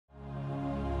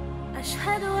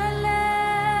أشهد أن لا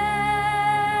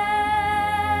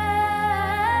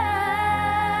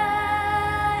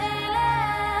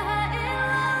إله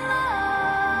إلا الله.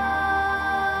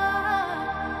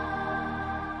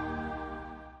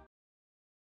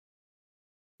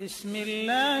 بسم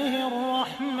الله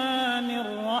الرحمن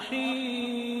الرحيم.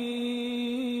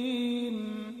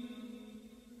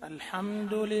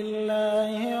 الحمد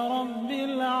لله رب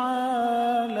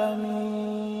العالمين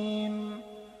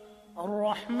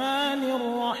الرحمن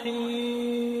الرحيم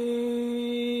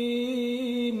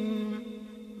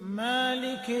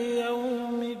مالك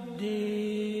يوم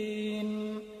الدين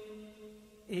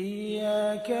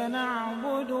إياك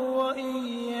نعبد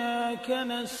وإياك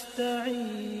نستعين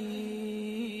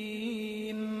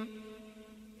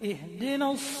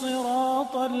اهدنا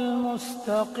الصراط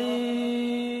المستقيم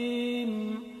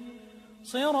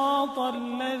صراط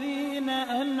الذين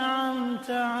أنعمت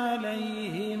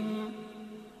عليهم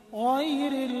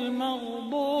غير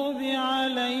المغضوب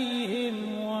عليهم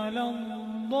ولا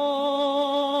الضالين.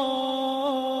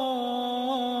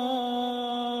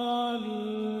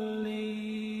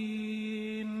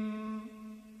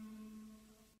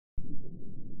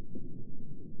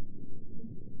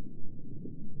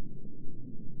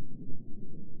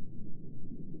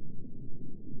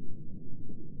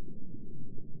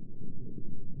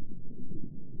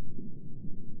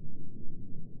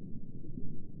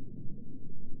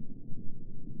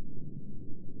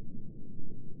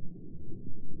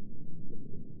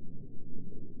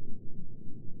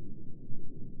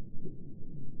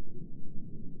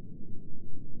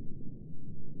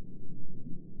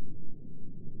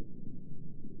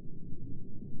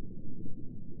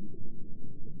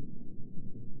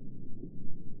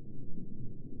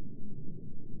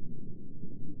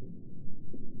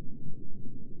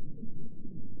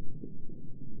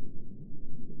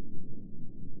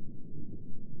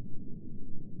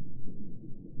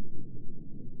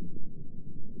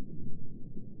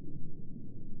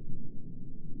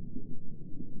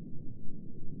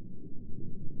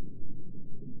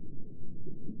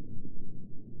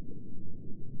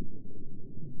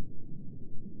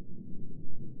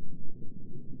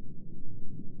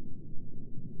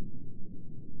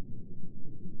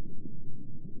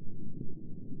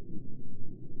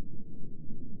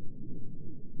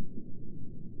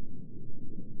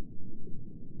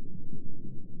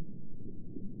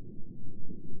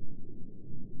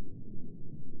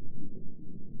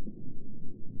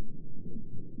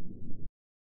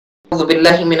 أعوذ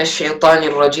بالله من الشيطان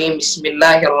الرجيم. بسم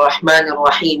الله الرحمن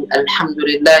الرحيم. الحمد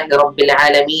لله رب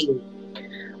العالمين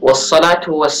والصلاة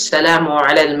والسلام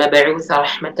على المبعوث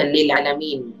رحمة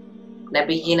للعالمين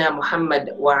نبينا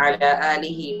محمد وعلى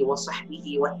آله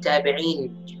وصحبه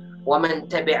والتابعين ومن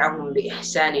تبعهم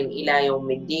بإحسان إلى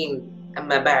يوم الدين.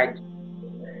 أما بعد.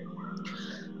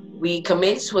 We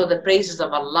commence with the praises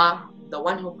of Allah, the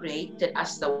one who created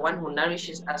us, the one who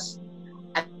nourishes us,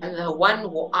 and the one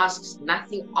who asks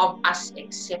nothing of us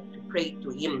except to pray to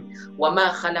him. وَمَا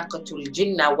خَلَقَتُ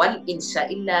الْجِنَّ وَالْإِنسَ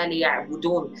إِلَّا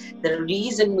لِيَعْبُدُونَ. The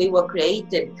reason we were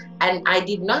created, and I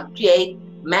did not create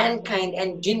mankind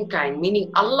and jinn kind,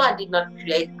 meaning Allah did not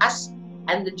create us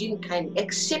and the jinn kind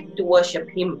except to worship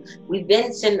him. We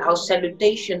then send our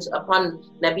salutations upon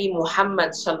Nabi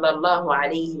Muhammad sallallahu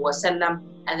alayhi wa sallam,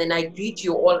 and then I greet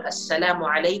you all, Asalamu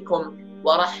Alikum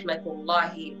wa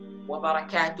rahmatullahi wa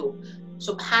barakatuh.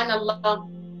 Subhan Allah,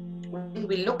 when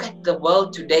we look at the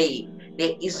world today,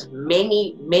 there is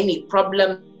many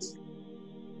problems,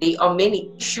 there are many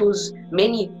issues,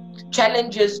 many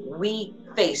challenges we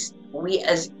face. We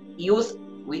as youth,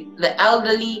 the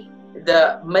elderly,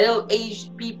 the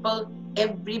middle-aged people,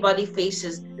 everybody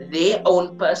faces their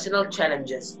own personal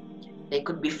challenges. They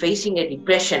could be facing a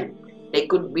depression, they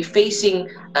could be facing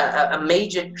a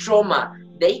major trauma,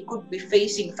 they could be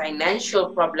facing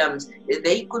financial problems,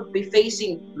 they could be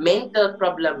facing mental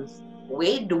problems.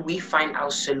 Where do we find our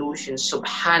solutions?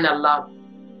 Subhanallah.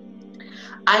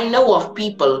 I know of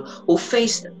people who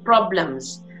faced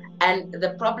problems, and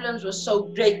the problems were so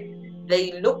great,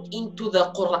 they looked into the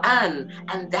Quran,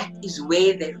 and that is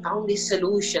where they found the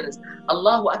solutions.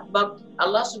 Allahu Akbar.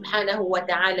 Allah subhanahu wa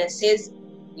ta'ala says,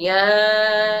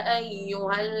 يا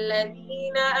أيها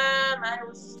الذين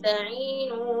آمنوا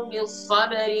استعينوا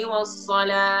بالصبر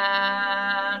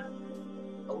والصلاة.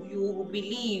 Oh, you who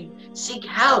believe, seek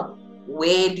help.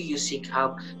 Where do you seek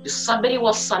help? The sabri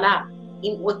was salah,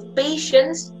 with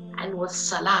patience and with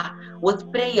salah, with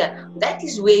prayer. That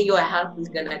is where your help is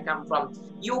gonna come from.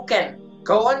 You can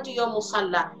go onto your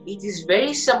musalla. It is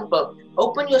very simple.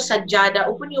 Open your sajjada,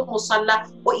 open your musalla,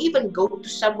 or even go to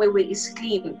somewhere where it's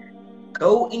clean.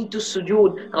 go into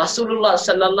sujood. Rasulullah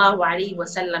sallallahu alaihi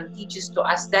wasallam teaches to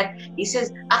us that. He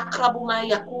says, "Aqrabu ma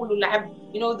yakunu al-abd."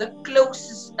 The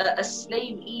closest a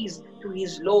slave is to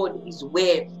his Lord is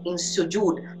where? In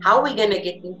sujood. How are we gonna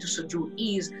get into sujood?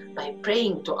 Is by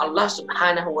praying to Allah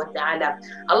subhanahu wa ta'ala.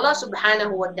 Allah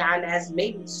subhanahu wa ta'ala has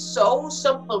made it so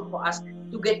simple for us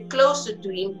to get closer to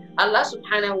Him. Allah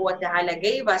subhanahu wa ta'ala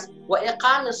gave us wa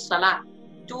iqamis salah,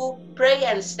 to pray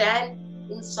and stand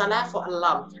in salah for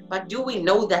Allah. But do we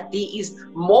know that there is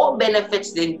more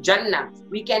benefits than Jannah?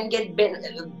 We can get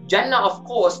Jannah, of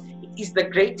course. It is the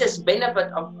greatest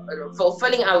benefit of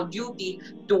fulfilling our duty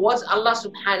towards Allah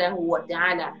subhanahu wa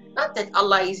ta'ala. Not that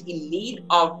Allah is in need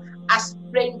of us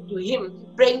praying to Him,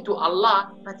 praying to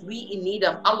Allah, but we in need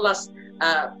of Allah's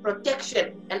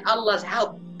protection and Allah's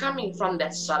help coming from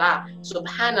that salah.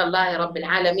 Subhanallah Rabbil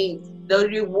Alameen. The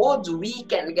rewards we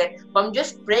can get from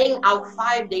just praying our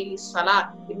 5 daily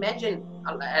salah. Imagine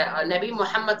Nabi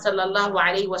Muhammad sallallahu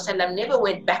alaihi wasallam never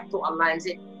went back to Allah and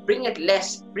said, bring it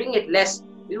less, bring it less.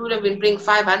 We would have been praying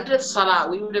 500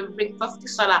 salah, we would have been 50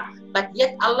 salah. But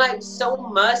yet Allah is so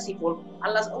merciful.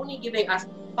 Allah's only giving us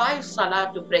 5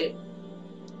 salah to pray.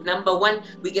 Number one,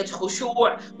 we get khushu',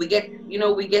 we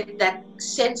get that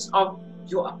sense of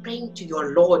you are praying to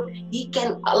your Lord.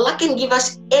 Allah can give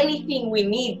us anything we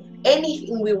need,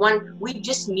 anything we want. We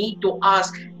just need to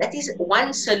ask. That is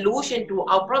one solution to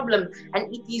our problem,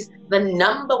 and it is the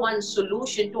number one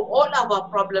solution to all our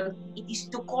problems. It is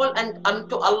to call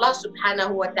unto Allah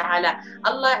subhanahu wa ta'ala.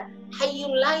 Allah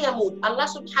Hayyun la yamut. Allah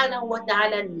subhanahu wa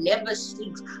ta'ala never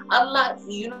sleeps. Allah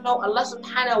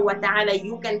subhanahu wa ta'ala,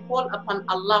 you can call upon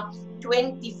Allah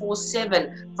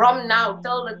 24/7. From now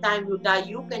till the time you die,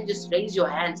 you can just raise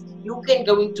your hands. You can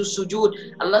go into sujood.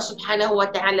 Allah subhanahu wa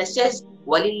ta'ala says,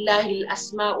 وَلِلَّهِ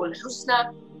الْأَسْمَاءُ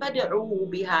الْحُسْنَى فَادْعُوهُ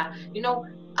بِهَا.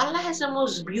 Allah has the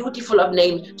most beautiful of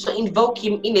names, so invoke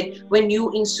Him in it. When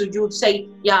you in sujood, say,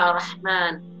 Ya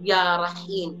Rahman, Ya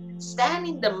Rahim. Stand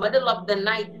in the middle of the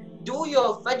night. Do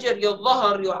your Fajr, your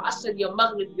Dhuhr, your Asr, your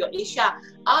Maghrib, your Isha.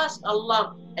 Ask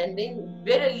Allah, and then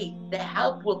verily the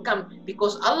help will come,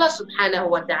 because Allah subhanahu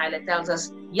wa ta'ala tells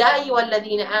us, Ya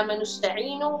ayyuhalladhina amanu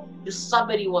ista'inu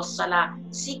bis-sabri was-salah.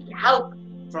 Seek help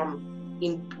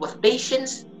with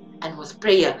patience and with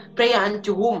prayer. Prayer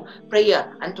unto whom?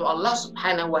 Prayer unto Allah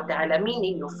subhanahu wa ta'ala,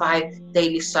 meaning your 5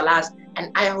 daily salahs.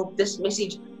 And I hope this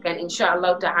message can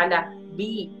inshallah ta'ala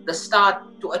be the start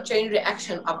to a chain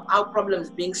reaction of our problems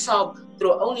being solved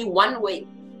through only one way.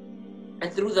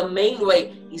 And through the main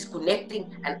way is connecting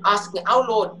and asking our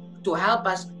Lord to help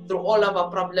us through all of our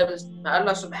problems. May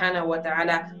Allah subhanahu wa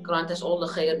ta'ala grant us all the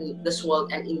khair in this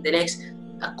world and in the next.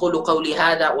 أقول قولي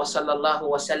هذا وصلى الله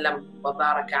وسلم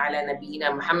وبارك على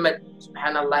نبينا محمد.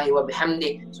 سبحان الله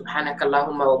وبحمده سبحانك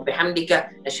اللهم وبحمدك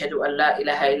نشهد أن لا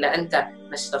إله إلا أنت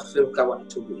نستغفرك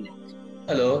ونتوب إليك.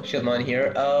 Hello, Shadman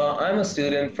here. I'm a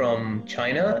student from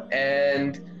China,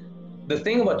 and the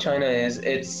thing about China is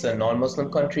it's a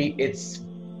non-Muslim country. It's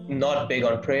not big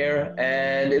on prayer,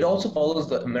 and it also follows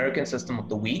the American system of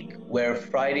the week, where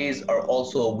Fridays are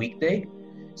also a weekday.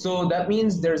 So that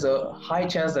means there's a high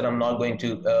chance that I'm not going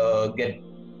to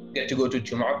get to go to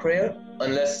Jumu'ah prayer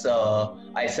unless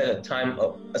I set a time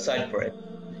aside for it.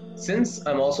 Since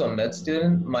I'm also a med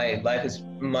student,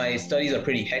 my studies are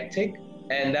pretty hectic,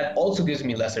 and that also gives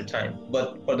me lesser time.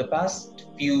 But for the past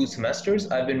few semesters,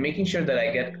 I've been making sure that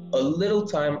I get a little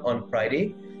time on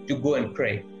Friday to go and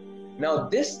pray. Now,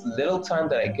 this little time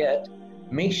that I get,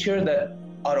 make sure that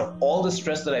out of all the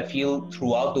stress that I feel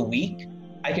throughout the week,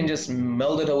 I can just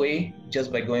melt it away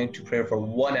just by going to prayer for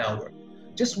 1 hour.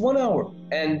 Just 1 hour.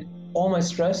 And all my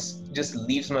stress just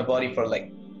leaves my body for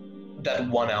like that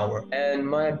 1 hour. And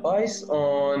my advice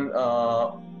on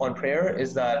prayer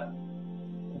is that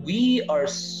we are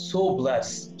so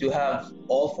blessed to have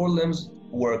all 4 limbs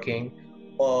working,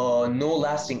 no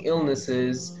lasting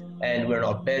illnesses, and we're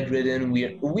not bedridden.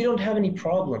 We don't have any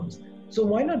problems. So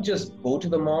why not just go to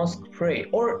the mosque, pray?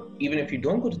 Or even if you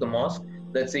don't go to the mosque,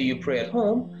 let's say you pray at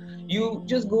home, you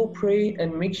just go pray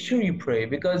and make sure you pray,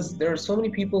 because there are so many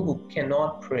people who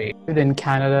cannot pray. I lived in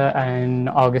Canada in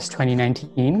August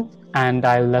 2019, and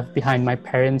I left behind my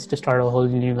parents to start a whole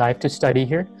new life to study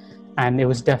here. And it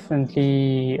was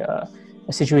definitely a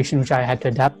situation which I had to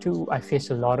adapt to. I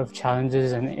faced a lot of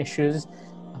challenges and issues,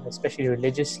 especially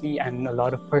religiously, and a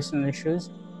lot of personal issues.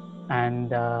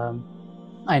 And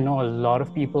I know a lot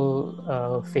of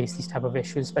people face these type of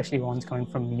issues, especially ones coming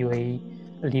from UAE,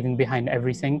 leaving behind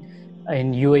everything.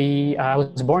 In UAE, I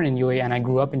was born in UAE and I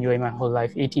grew up in UAE my whole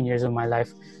life, 18 years of my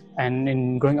life. And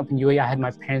in growing up in UAE, I had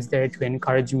my parents there to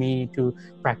encourage me to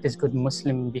practice good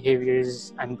Muslim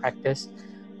behaviors and practice.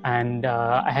 And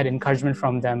I had encouragement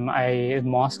from them.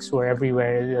 Mosques were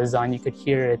everywhere, the azan, you could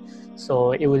hear it.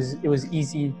 So it was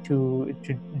easy to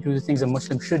do the things a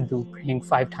Muslim should do, praying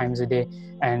 5 times a day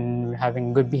and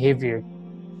having good behavior.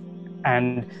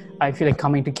 And I feel like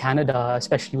coming to Canada,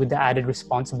 especially with the added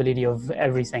responsibility of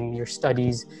everything, your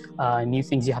studies, new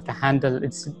things you have to handle,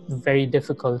 it's very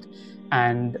difficult.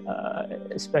 And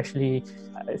especially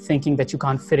thinking that you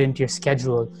can't fit into your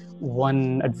schedule.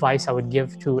 One advice I would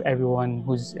give to everyone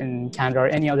who's in Canada or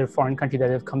any other foreign country that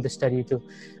they've come to study to,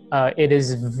 it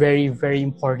is very, very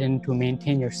important to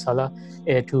maintain your Salah,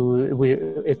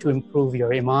 to improve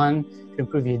your Iman, to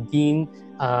improve your Deen.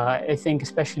 I think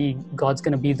especially God's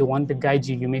going to be the one to guide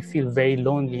you. You may feel very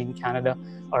lonely in Canada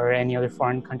or any other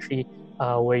foreign country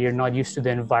where you're not used to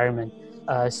the environment.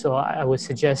 So I would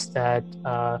suggest that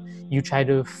you try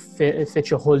to fit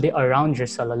your whole day around your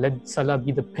Salah. Let Salah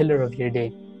be the pillar of your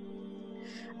day.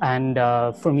 And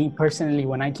for me personally,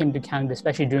 when I came to Canada,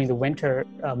 especially during the winter,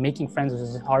 making friends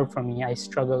was hard for me. I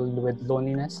struggled with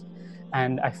loneliness,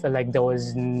 and I felt like there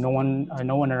was no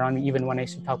one around me. Even when I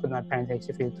used to talk with my parents, I used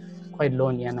to feel quite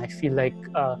lonely. And I feel like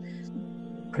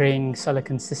praying Salah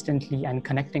consistently and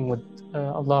connecting with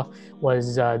Allah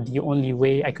was the only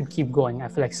way I could keep going. I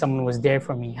feel like someone was there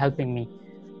for me, helping me.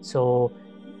 So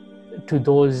to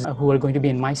those who are going to be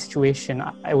in my situation,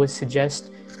 I would suggest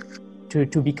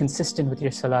to be consistent with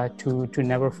your Salah, to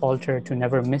never falter, to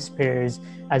never miss prayers,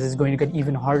 as it's going to get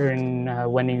even harder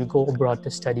when you go abroad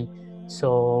to study.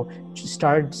 So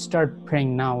start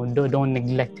praying now. Don't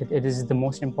neglect it. It is the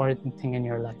most important thing in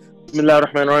your life. Bismillah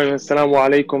ar-Rahman ar-Rahim. Asalamu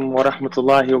Alikum wa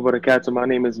rahmatullahi wa barakatuh. My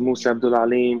name is Musa Abdul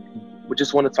Aleem. We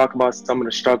just want to talk about some of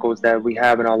the struggles that we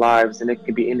have in our lives, and it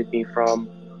can be anything from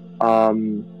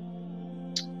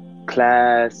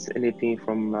class, anything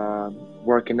from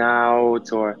working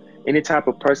out, or any type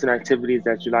of personal activities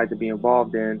that you like to be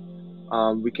involved in.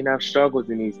 We can have struggles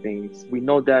in these things. We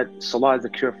know that Salah is a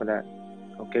cure for that.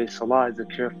 Okay, Salah is a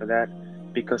cure for that,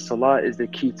 because Salah is the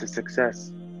key to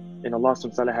success. And Allah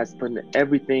subhanahu wa ta'ala has put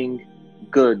everything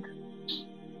good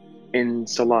in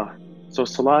Salah. So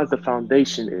Salah is the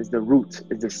foundation, is the root,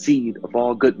 is the seed of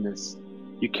all goodness.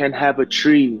 You can't have a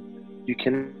tree, you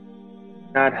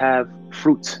cannot have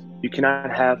fruit, you cannot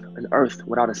have an earth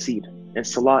without a seed. And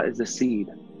Salah is the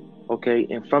seed. Okay,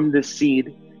 and from this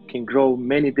seed can grow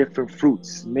many different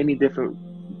fruits, many different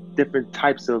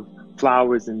types of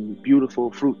flowers and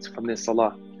beautiful fruits from this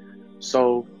Salah.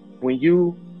 So when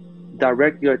you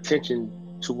direct your attention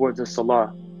towards the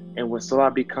Salah, and when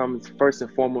Salah becomes first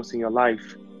and foremost in your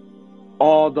life,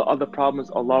 all the other problems,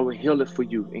 Allah will heal it for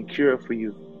you and cure it for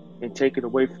you and take it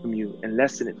away from you and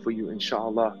lessen it for you,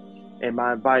 inshallah. And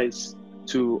my advice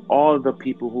to all the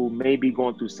people who may be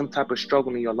going through some type of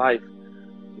struggle in your life,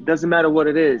 it doesn't matter what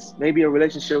it is. Maybe a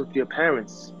relationship with your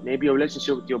parents, maybe a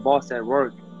relationship with your boss at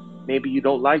work, maybe you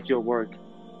don't like your work,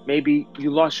 maybe you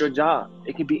lost your job.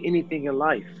 It can be anything in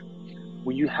life.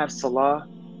 When you have Salah,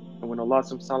 and when Allah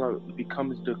subhanahu wa ta'ala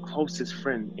becomes the closest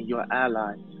friend and your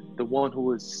ally, the one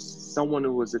who is someone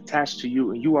who is attached to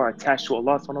you, and you are attached to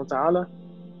Allah subhanahu wa ta'ala,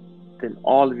 then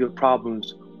all of your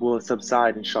problems will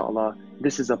subside, inshallah.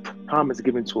 This is a promise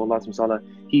given to Allah subhanahu wa ta'ala.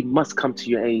 He must come to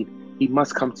your aid. He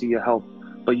must come to your help.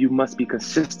 But you must be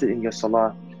consistent in your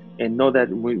Salah, and know that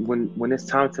when it's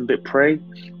time to pray,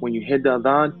 when you hear the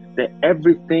adhan, that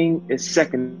everything is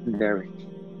secondary.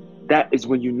 That is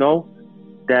when you know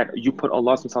that you put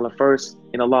Allah subhanahu wa ta'ala first,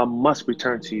 and Allah must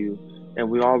return to you. And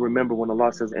we all remember when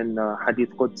Allah says in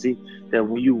Hadith Qudsi that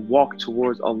when you walk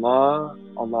towards Allah,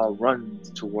 Allah runs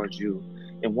towards you.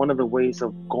 And one of the ways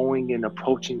of going and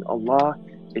approaching Allah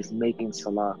is making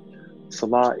Salah.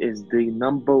 Salah is the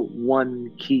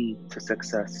 #1 key to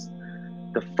success.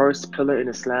 The first pillar in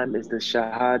Islam is the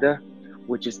Shahada,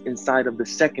 which is inside of the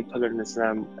second pillar in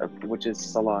Islam, which is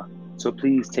Salah. So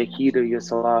please take heed of your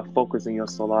Salah, focus on your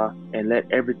Salah, and let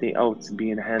everything else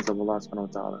be in the hands of Allah subhanahu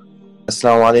wa ta'ala.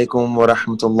 Assalamu Alikum wa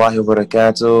rahmatullahi wa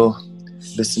barakatuh.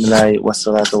 Bismillah wa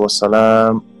salatu wa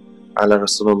salam ala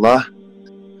Rasulullah.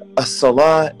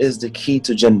 As-Salah is the key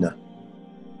to Jannah.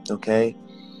 Okay?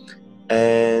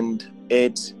 And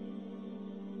it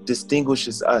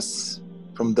distinguishes us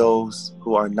from those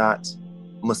who are not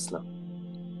Muslim.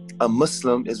 A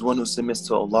Muslim is one who submits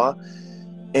to Allah,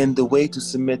 and the way to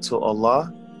submit to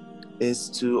Allah is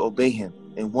to obey Him.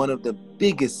 And one of the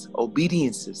biggest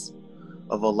obediences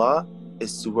of Allah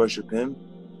is to worship Him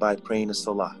by praying the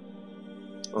Salah.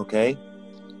 Okay?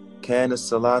 كَانَ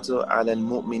الصَّلَاةُ عَلَى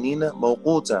الْمُؤْمِنِينَ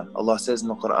مَوْقُوتًا. Allah says in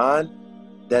the Quran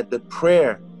that the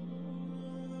prayer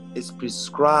is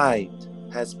prescribed,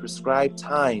 has prescribed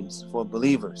times for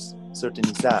believers.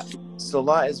 Certainly that.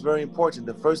 Salah is very important.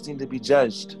 The first thing to be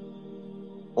judged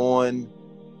on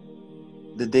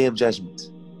the day of judgment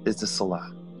is the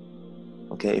salah.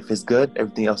 Okay, if it's good,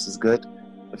 everything else is good.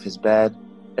 If it's bad,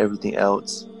 everything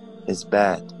else is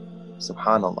bad.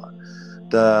 Subhan Allah.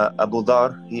 The Abu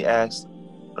Dhar, he asked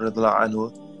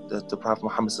anhu, the Prophet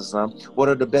Muhammad sallallahu alaihi wasallam, what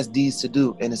are the best deeds to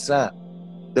do in Islam?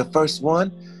 The first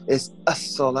one is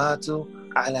as-salatu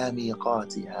ala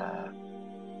miqatiha,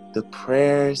 the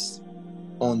prayers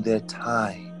on their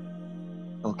time.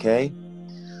 Okay?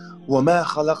 وَمَا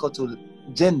خَلَقَتُ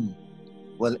الْجِنَّ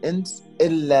وَالْإِنسَ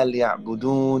إِلَّا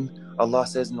لِيَعْبُدُونَ. Allah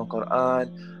says in the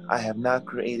Quran, I have not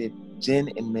created jinn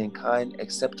and mankind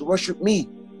except to worship me.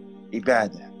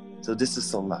 Ibadah. So this is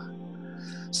salah.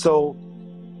 So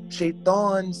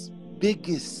Shaitan's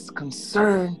biggest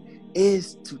concern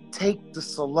is to take the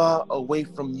salah away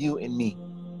from you and me.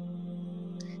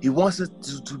 He wants us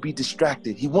to be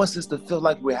distracted. He wants us to feel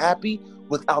like we're happy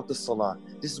without the salah.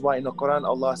 This is why in the Quran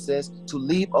Allah says to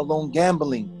leave alone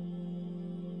gambling,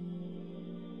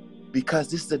 because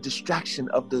this is a distraction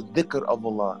of the dhikr of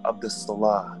Allah, of the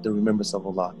salah, the remembrance of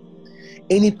Allah.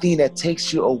 Anything that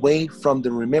takes you away from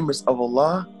the remembrance of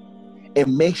Allah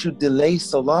and makes you delay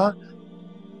salah,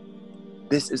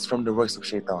 this is from the works of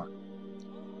shaitan.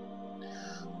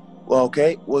 Well,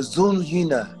 okay,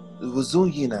 وَزُيِّنَ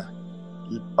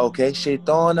okay,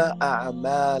 shaitana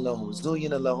a'malahum,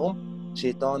 zuyina lahum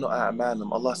shaitanu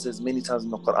a'malahum. Allah says many times in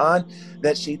the Quran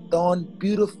that shaitan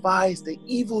beautifies the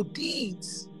evil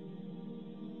deeds.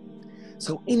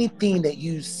 So anything that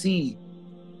you see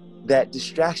that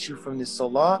distracts you from the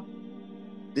salah,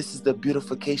 this is the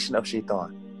beautification of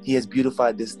shaitan. He has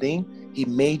beautified this thing. He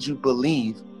made you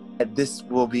believe that this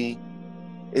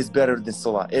is better than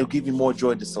salah. It'll give you more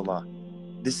joy than salah.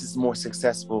 This is more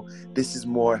successful. This is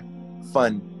more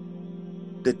fun.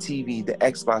 The TV, the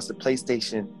Xbox, the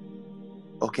PlayStation,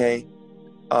 okay,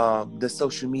 the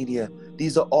social media.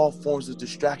 These are all forms of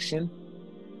distraction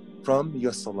from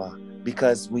your salah.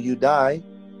 Because when you die,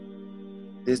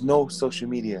 there's no social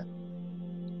media.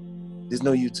 There's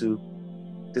no YouTube.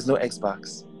 There's no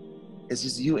Xbox. It's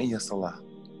just you and your salah.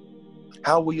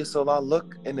 How will your salah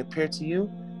look and appear to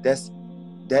you?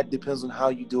 That depends on how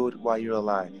you do it while you're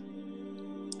alive.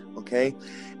 Okay?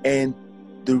 And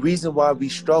the reason why we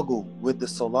struggle with the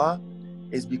salah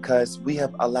is because we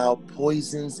have allowed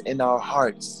poisons in our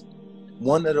hearts.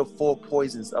 One of the 4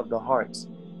 poisons of the heart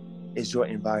is your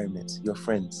environment, your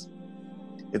friends.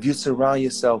 If you surround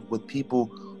yourself with people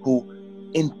who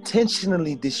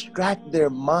intentionally distract their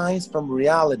minds from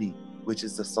reality, which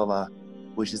is the salah,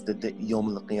 which is the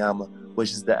Yawm al-Qiyamah,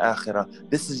 which is the akhirah.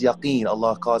 This is yaqeen.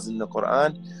 Allah calls in the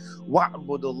Quran,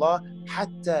 وَعْبُدُ اللَّهِ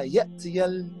حَتَّى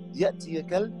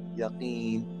يَأْتِيَكَ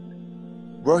الْيَقِينَ.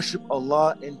 Worship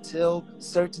Allah until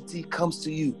certainty comes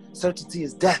to you. Certainty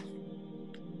is death.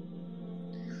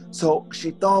 So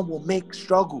shaitan will make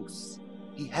struggles.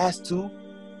 He has to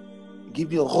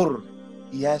give you ghurr.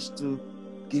 He has to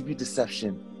give you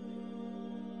deception.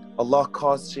 Allah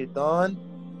calls shaitan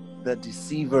the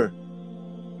deceiver.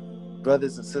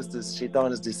 Brothers and sisters,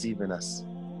 shaitan is deceiving us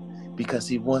because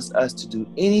he wants us to do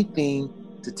anything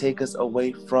to take us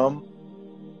away from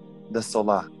the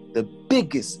salah. The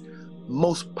biggest,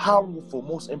 most powerful,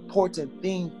 most important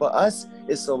thing for us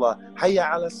is salah.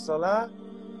 Hayya ala salah,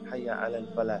 hayya ala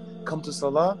al-falah. Come to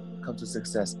salah, come to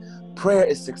success. Prayer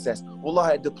is success.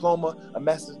 Wallah, a diploma, a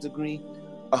master's degree,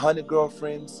 100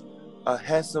 girlfriends, a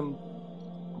handsome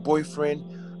boyfriend,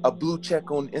 a blue check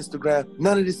on Instagram.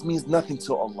 None of this means nothing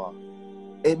to Allah.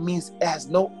 It means it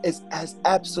has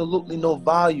absolutely no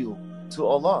value to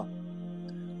Allah.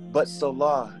 But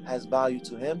salah has value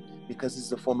to Him because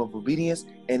it's a form of obedience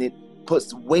and it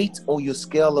puts weight on your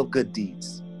scale of good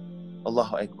deeds.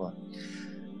 Allahu Akbar.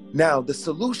 Now, the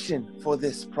solution for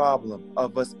this problem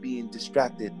of us being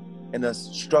distracted and us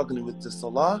struggling with the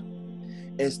salah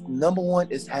is, number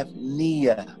one, is have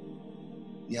niyyah.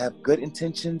 You have good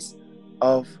intentions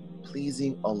of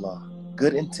pleasing Allah,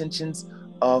 good intentions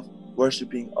of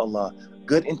worshiping Allah,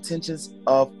 good intentions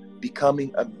of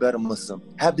becoming a better Muslim.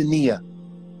 Have the niyyah.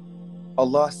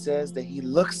 Allah says that He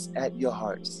looks at your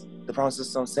hearts. The Prophet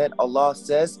said, Allah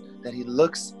says that He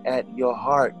looks at your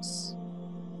hearts.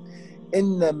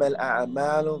 إِنَّمَا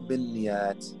الْأَعْمَالُ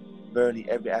بِالنِّيَّاتِ. Verily,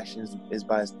 every action is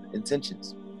by its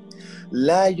intentions.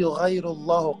 لَا يُغَيْرُ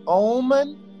اللَّهُ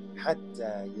قَوْمًا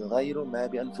حَتَّى يُغَيْرُ مَا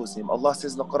بِأَنفُسِهِمْ. Allah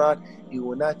says in the Quran, He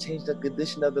will not change the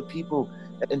condition of the people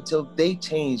until they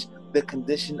change the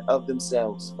condition of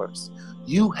themselves first.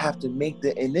 You have to make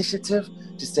the initiative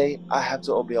to say, I have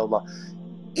to obey Allah.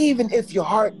 Even if your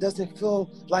heart doesn't feel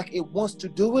like it wants to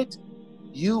do it,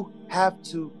 you have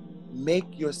to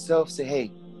make yourself say,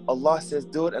 hey, Allah says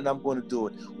do it and I'm going to do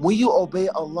it. When you obey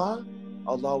Allah,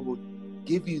 Allah will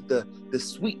give you the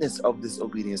sweetness of this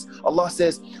obedience. Allah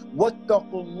says,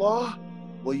 "Wattaqullah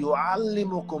wa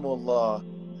yu'allimukum Allah."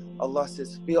 Allah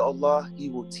says, fear Allah, He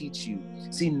will teach you.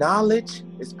 See, knowledge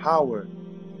is power.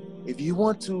 If you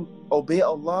want to obey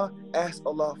Allah, ask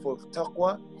Allah for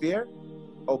taqwa, fear.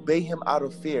 Obey Him out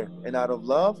of fear and out of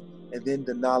love, and then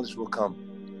the knowledge will come.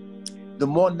 The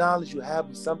more knowledge you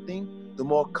have of something, the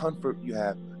more comfort you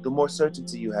have, the more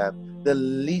certainty you have, the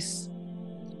least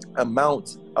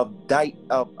amount of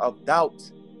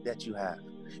doubt that you have.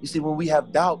 You see, when we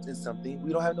have doubt in something,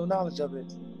 we don't have no knowledge of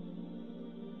it.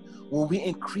 When we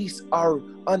increase our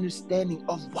understanding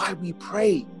of why we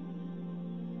pray,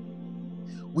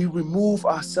 we remove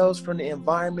ourselves from the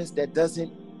environments that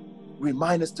doesn't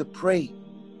remind us to pray.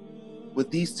 With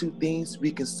these two things,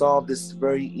 we can solve this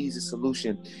very easy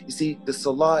solution. You see, the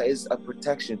salah is a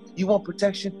protection. You want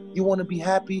protection? You want to be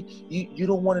happy? You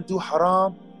don't want to do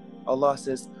haram? Allah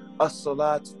says,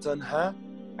 as-salatu tanha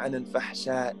anil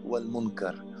fahsha wal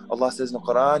munkar. Allah says in the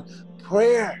Quran,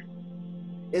 prayer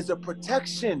is a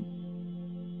protection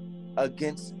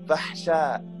against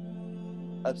fahsha,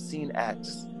 obscene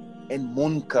acts, and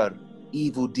munkar,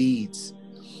 evil deeds.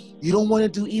 You don't want to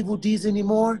do evil deeds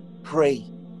anymore? Pray.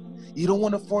 You don't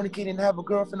want to fornicate and have a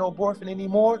girlfriend or boyfriend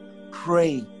anymore?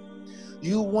 Pray.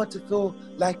 You want to feel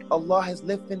like Allah has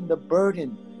lifted the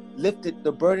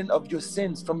burden of your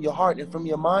sins from your heart and from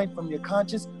your mind, from your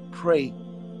conscience? Pray.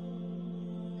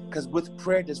 Because with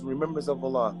prayer, there's remembrance of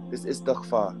Allah. This is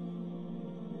istighfar.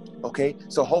 Okay?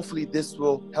 So hopefully this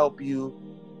will help you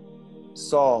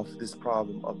solve this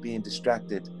problem of being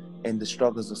distracted and the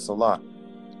struggles of salah.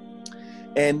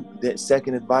 And the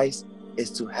second advice is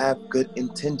to have good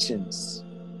intentions,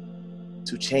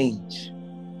 to change,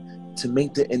 to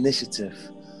make the initiative.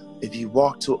 If you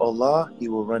walk to Allah, He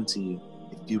will run to you.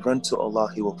 If you run to Allah,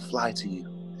 He will fly to you.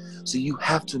 So you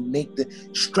have to make the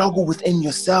struggle within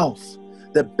yourself.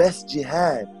 The best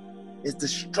jihad is the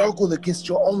struggle against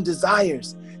your own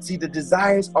desires. See, the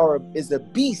desires is a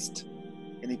beast.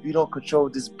 And if you don't control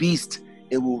this beast,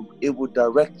 it will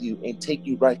direct you and take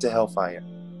you right to hellfire.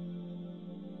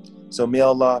 So may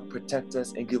Allah protect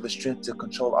us and give us strength to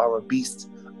control our beast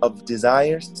of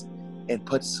desires and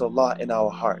put salah in our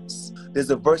hearts. There's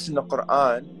a verse in the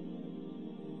Quran,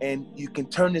 and you can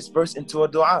turn this verse into a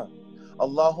dua.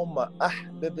 Allahumma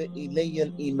ahbib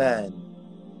ilayya al-iman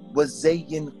wa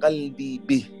zayyin qalbi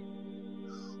bih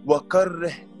wa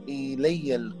karrih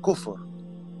ilayya al-kufr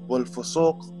wal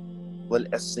fusuq wal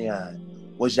isyan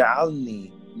wa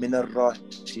ja'alni min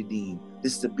ar-rashidin.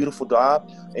 This is a beautiful dua.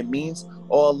 It means,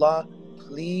 oh Allah,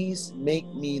 please make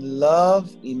me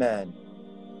love Iman.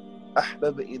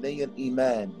 Ahbab ilayya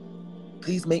al-Iman.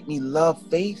 Please make me love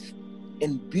faith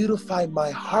and beautify my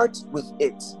heart with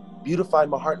it. Beautify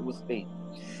my heart with faith.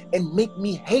 And make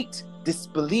me hate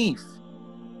disbelief,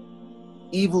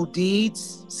 evil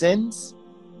deeds, sins,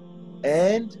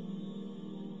 and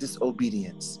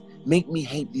disobedience. Make me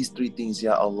hate these three things,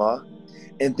 Ya Allah.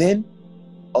 And then,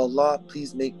 Allah,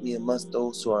 please make me amongst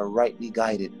those who are rightly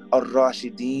guided.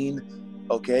 Ar-Rashideen,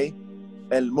 okay?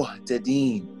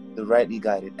 Al-Muhtadeen, the rightly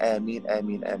guided. Ameen,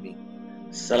 ameen, ameen.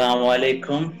 Assalamu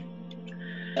Alikum.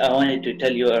 I wanted to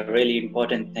tell you a really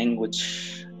important thing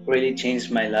which really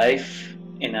changed my life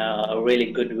in a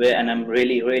really good way, and I'm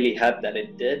really, really happy that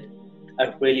it did.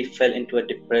 I really fell into a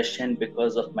depression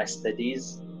because of my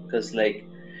studies, because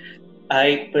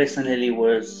I personally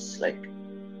was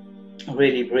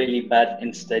really, really bad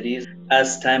in studies.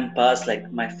 As time passed,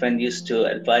 my friend used to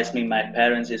advise me, my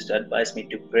parents used to advise me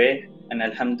to pray, and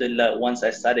alhamdulillah, once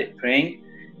I started praying,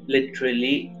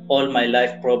 literally all my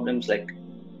life problems,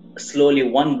 slowly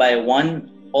one by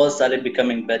one, all started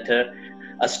becoming better.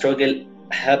 A struggle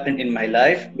happened in my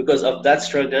life. Because of that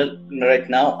struggle, right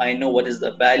now I know what is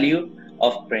the value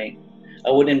of praying. I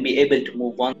wouldn't be able to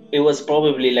move on. It was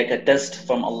probably like a test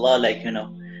from Allah,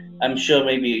 I'm sure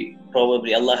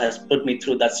probably Allah has put me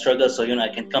through that struggle so I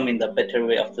can come in the better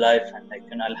way of life.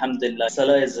 And alhamdulillah,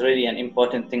 salah is really an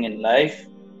important thing in life,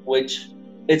 which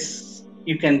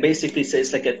you can basically say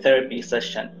it's like a therapy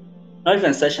session. Not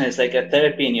even session, it's like a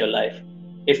therapy in your life.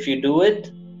 If you do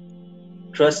it,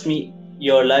 trust me,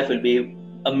 your life will be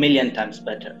 1,000,000 times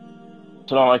better.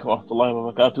 Assalamu Alaikum wa rahmatullahi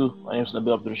wa barakatuh. My name is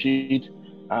Nabil Abdul Rashid,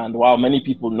 and while many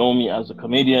people know me as a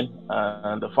comedian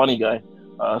and a funny guy,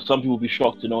 some people will be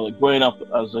shocked to know that growing up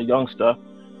as a youngster,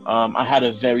 I had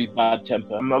a very bad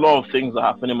temper. And a lot of things that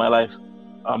happened in my life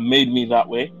made me that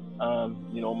way.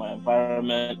 My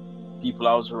environment, people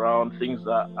I was around, things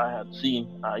that I had seen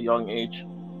at a young age.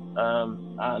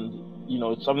 And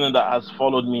it's something that has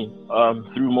followed me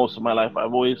through most of my life.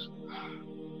 I've always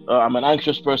I'm an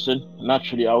anxious person.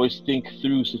 Naturally, I always think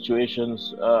through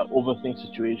situations, overthink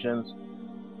situations,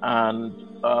 and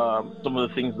some of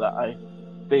the things that I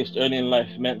faced early in life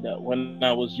meant that when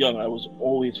I was young, I was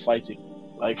always fighting.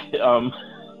 Like,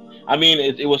 I mean,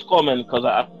 it was common because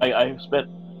I spent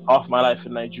half my life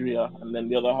in Nigeria, and then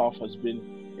the other half has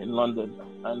been in London.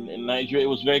 And in Nigeria, it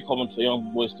was very common for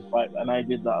young boys to fight, and I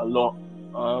did that a lot.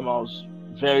 I was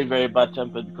very, very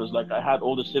bad-tempered because, like, I had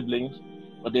older siblings,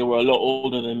 but they were a lot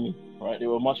older than me, right? They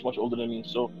were much, much older than me.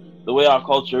 So the way our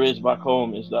culture is back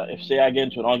home is that if, say, I get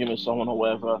into an argument with someone or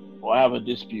whatever, or I have a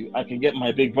dispute, I can get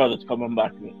my big brother to come and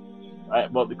back me,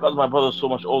 right? But because my brother's so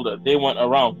much older, they weren't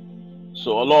around.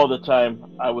 So a lot of the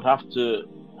time, I would have to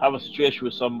have a situation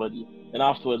with somebody, and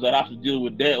afterwards, I'd have to deal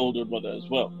with their older brother as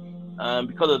well. And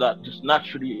because of that, just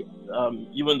naturally,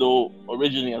 even though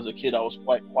originally as a kid I was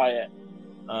quite quiet,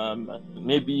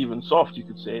 maybe even soft, you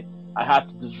could say, I had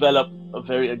to develop a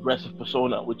very aggressive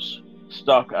persona, which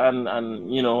stuck.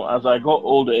 And you know, as I got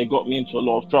older, it got me into a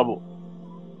lot of trouble.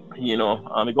 You know,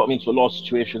 it got me into a lot of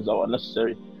situations that were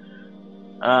unnecessary.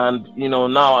 And you know,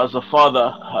 now as a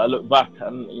father, I look back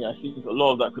and I think a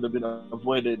lot of that could have been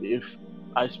avoided if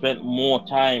I spent more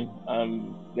time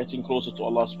getting closer to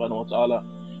Allah subhanahu wa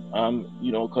ta'ala.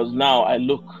 You know, because now I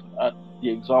look at the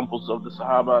examples of the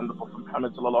Sahaba and the Prophet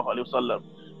Muhammad sallallahu alaihi wasallam,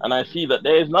 and I see that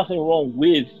there is nothing wrong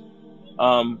with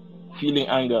feeling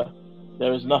anger.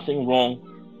 There is nothing wrong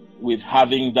with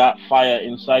having that fire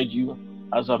inside you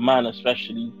as a man,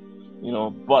 especially, you know,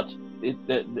 but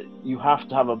you have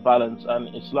to have a balance,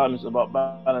 and Islam is about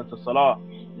balance. The Salah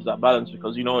is that balance,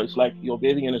 because you know, it's like you're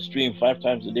bathing in a stream 5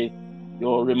 times a day.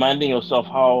 You're reminding yourself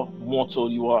how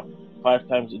mortal you are 5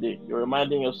 times a day. You're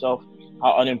reminding yourself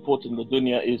how unimportant the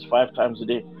dunya is 5 times a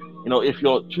day. You know, if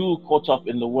you're too caught up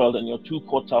in the world and you're too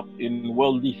caught up in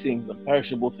worldly things and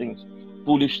perishable things,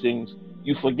 foolish things,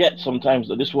 you forget sometimes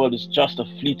that this world is just a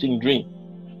fleeting dream.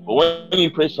 But when you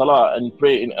pray Salah and you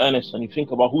pray in earnest and you think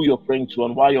about who you're praying to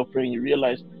and why you're praying, you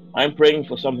realize, I'm praying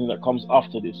for something that comes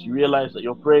after this. You realize that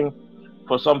you're praying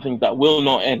for something that will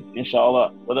not end,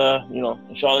 inshallah. Whether, you know,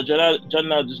 inshallah,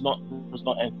 Jannah does not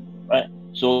end, right?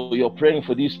 So you're praying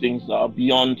for these things that are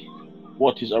beyond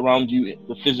what is around you,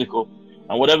 the physical.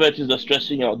 And whatever it is that's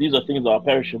stressing you out, these are things that are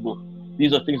perishable.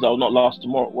 These are things that will not last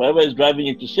tomorrow. Whatever is driving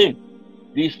you to sin,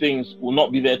 these things will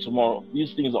not be there tomorrow.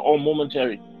 These things are all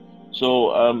momentary.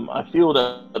 So I feel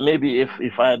that maybe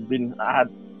if I had been,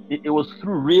 it was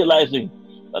through realizing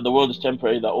that the world is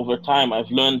temporary that over time I've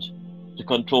learned to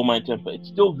control my temper. It's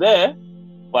still there,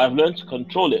 but I've learned to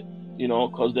control it, you know,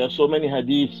 because there are so many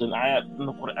hadiths and ayat in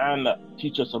the Quran that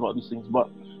teach us about these things. But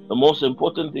the most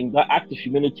important thing, that act of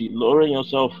humility, lowering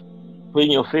yourself,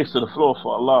 putting your face to the floor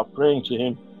for Allah, praying to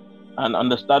Him, and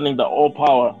understanding that all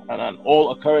power and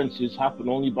all occurrences happen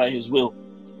only by His will,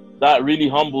 that really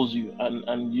humbles you.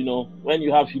 And you know, when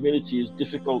you have humility, it's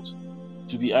difficult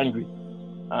to be angry.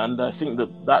 And I think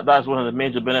that's one of the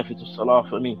major benefits of Salah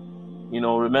for me. You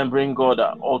know, remembering God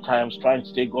at all times, trying to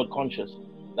stay God conscious.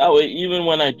 That way, even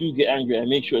when I do get angry, I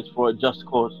make sure it's for a just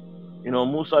cause. You know,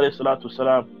 Musa alayhi salatu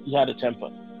wasalam, he had a temper,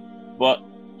 but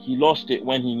he lost it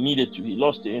when he needed to. He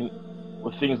lost it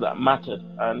with things that mattered.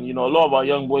 And you know, a lot of our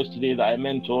young boys today that I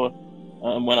mentor,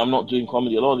 when I'm not doing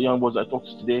comedy, a lot of the young boys I talk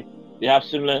to today, they have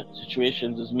similar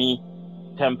situations as me,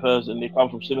 tempers, and they come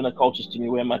from similar cultures to me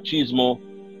where machismo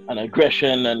and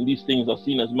aggression and these things are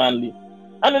seen as manly.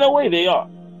 And in a way they are.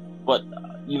 But,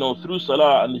 you know, through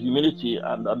Salah and the humility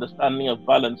and understanding of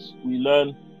balance, we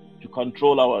learn to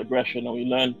control our aggression, and we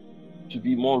learn to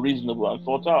be more reasonable and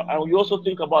thought out. And we also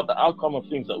think about the outcome of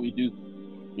things that we do,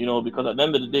 you know, because at the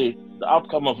end of the day, the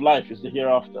outcome of life is the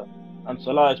hereafter. And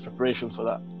Salah is preparation for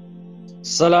that.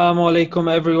 Assalamu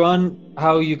Alikum, everyone.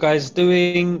 How are you guys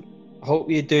doing? Hope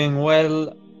you're doing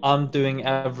well. I'm doing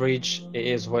average. It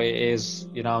is what it is.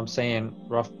 You know what I'm saying?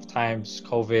 Rough times,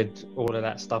 COVID, all of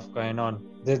that stuff going on.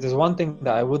 There's one thing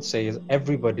that I would say is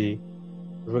everybody,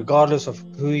 regardless of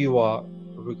who you are,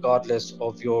 regardless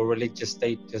of your religious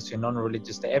status, your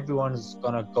non-religious status, everyone's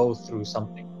going to go through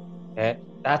something. Okay?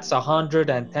 That's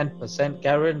 110%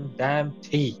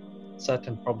 guarantee.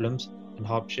 Certain problems and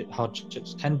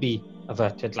hardships can be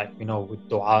averted, like, you know, with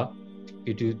dua. If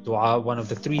you do dua, one of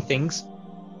the 3 things,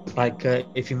 like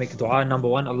if you make dua, number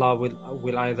 1, Allah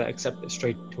will either accept it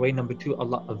straight away. Number 2,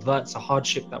 Allah averts a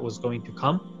hardship that was going to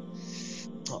come.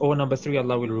 Or number 3,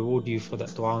 Allah will reward you for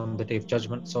that dua on the Day of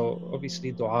Judgment. So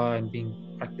obviously dua and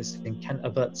practicing can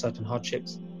avert certain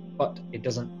hardships, but it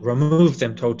doesn't remove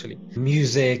them totally.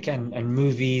 Music and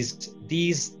movies,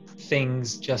 these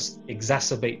things just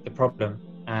exacerbate the problem.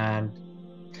 And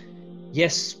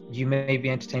yes, you may be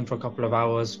entertained for a couple of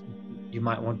hours, You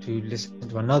might want to listen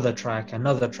to another track,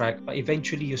 but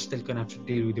eventually you're still going to have to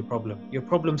deal with your problem. Your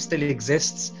problem still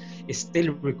exists. It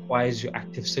still requires your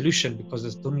active solution, because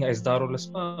this dunya is darul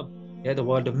asbab, the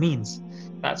world of means.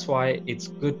 That's why it's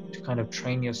good to kind of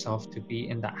train yourself to be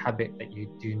in that habit that you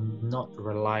do not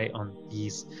rely on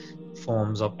these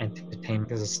forms of entertainment.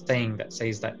 There's a saying that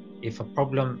says that if a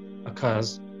problem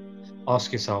occurs,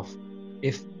 ask yourself,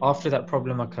 if after that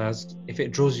problem occurs, if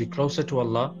it draws you closer to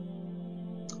Allah,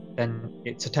 then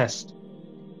it's a test.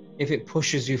 If it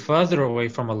pushes you further away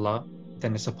from Allah,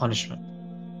 then it's a punishment.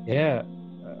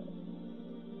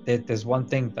 There's one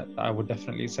thing that I would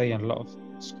definitely say, and a lot of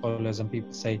scholars and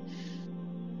people say,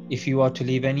 if you are to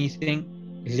leave anything,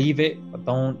 leave it, but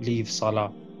don't leave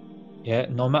Salah.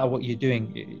 No matter what you're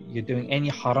doing any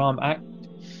haram act,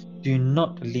 do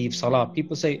not leave Salah.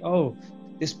 People say, oh,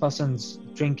 this person's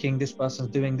drinking, this person's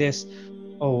doing this,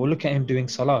 oh, look at him doing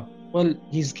Salah. Well,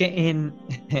 he's getting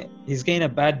a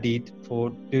bad deed for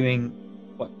doing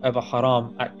whatever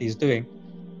haram act he's doing.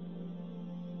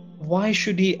 Why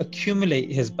should he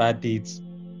accumulate his bad deeds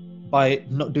by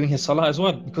not doing his Salah as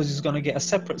well? Because he's going to get a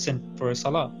separate sin for his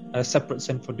Salah, a separate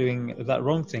sin for doing that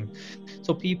wrong thing.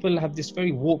 So people have this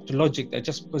very warped logic that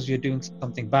just because you're doing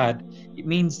something bad, it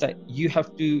means that you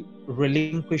have to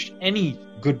relinquish any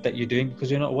good that you're doing because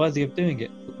you're not worthy of doing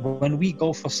it. When we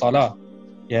go for Salah,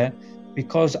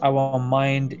 because our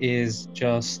mind is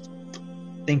just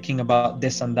thinking about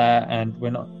this and that, and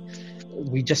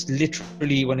we just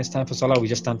literally, when it's time for Salah, we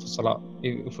just stand for Salah.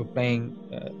 If we're playing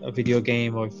a video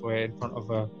game, or if we're in front of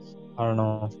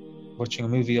watching a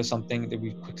movie or something, that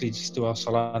we quickly just do our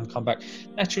Salah and come back.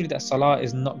 Naturally, that Salah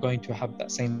is not going to have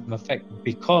that same effect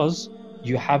because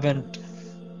you haven't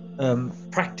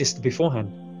practiced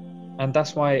beforehand. And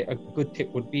that's why a good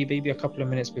tip would be maybe a couple of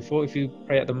minutes before. If you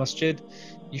pray at the masjid,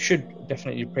 you should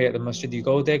definitely pray at the masjid. You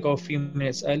go there, go a few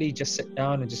minutes early, just sit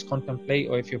down and just contemplate.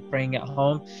 Or if you're praying at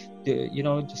home,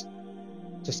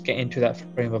 just get into that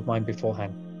frame of mind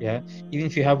beforehand. Even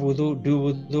if you have wudu, do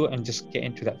wudu and just get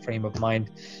into that frame of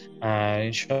mind. And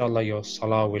inshallah, your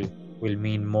Salah will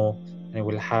mean more, and it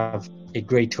will have a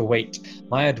greater weight.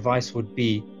 My advice would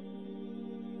be,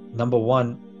 number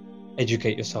one,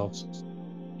 educate yourselves.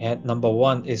 Number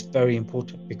one is very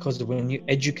important, because when you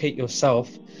educate yourself,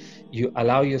 you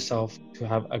allow yourself to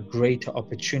have a greater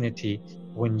opportunity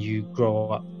when you grow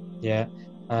up.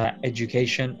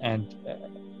 Education and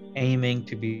aiming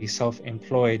to be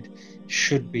self-employed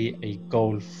should be a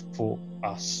goal for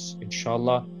us,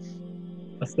 inshallah.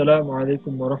 Asalamu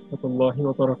Alikum wa rahmatullahi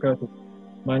wa barakatuh.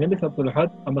 My name is Abdul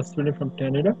Ahad. I'm a student from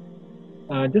Canada.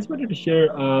 I just wanted to share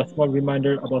a small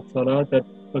reminder about Salah that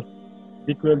was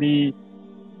literally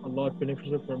a lot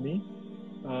beneficial for me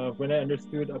when I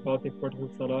understood about the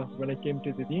importance of Salah when I came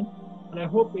to the Deen. And I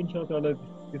hope, inshallah,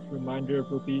 this reminder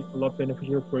will be a lot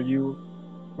beneficial for you,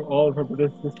 for all of our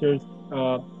brothers and sisters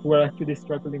who are actually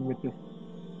struggling with this.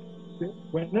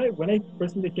 When I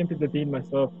personally came to the Deen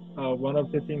myself, one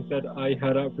of the things that I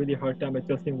had a really hard time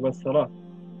adjusting was Salah.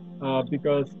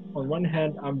 Because on one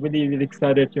hand, I'm really, really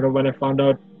excited, when I found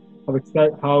out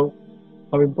how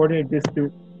important it is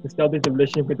to establish a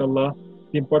relationship with Allah,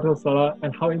 the importance of Salah,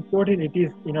 and how important it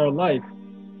is in our life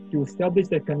to establish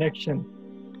that connection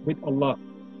with Allah.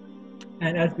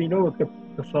 And as we know,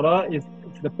 the Salah is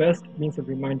the best means of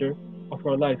reminder of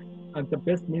our life, and the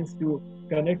best means to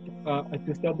connect, to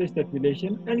establish that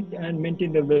relation and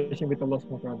maintain the relation with Allah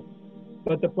subhanahu wa ta'ala.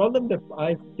 But the problem that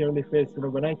I generally faced,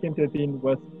 when I came to the Deen,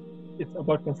 was it's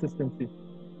about consistency.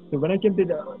 So when I came to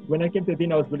the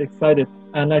Deen, I was really excited,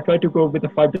 and I tried to go with the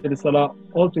 5 daily Salah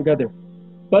all together.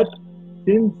 But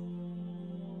since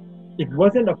it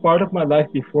wasn't a part of my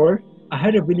life before, I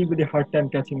had a really, really hard time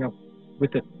catching up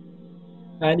with it.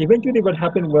 And eventually what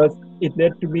happened was it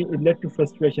led to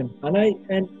frustration.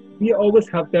 And we always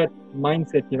have that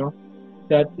mindset,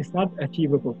 that it's not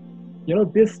achievable.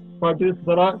 This part of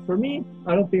Salah, for me,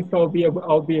 I don't think so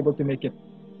I'll be able to make it.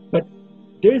 But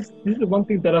this is one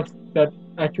thing that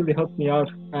actually helped me out,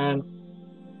 and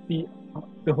the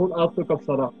whole outlook of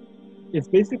Salah. It's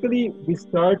basically we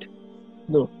start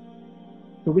slow.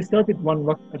 So we start with one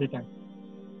waqt at a time.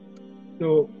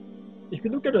 So if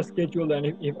you look at our schedule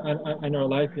and our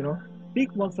life,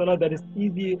 pick one Salah that is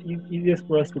easiest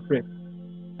for us to pray.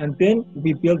 And then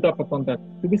we build up upon that.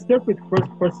 So we start with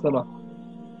first Salah.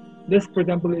 This, for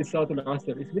example, is Salah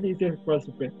al-Asr. It's really easier for us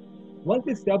to pray. Once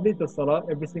we establish the Salah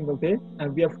every single day,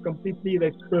 and we have completely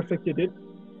perfected it,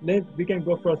 then we can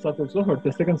go for Salah al-Zuhr,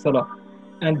 the second Salah.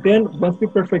 And then once we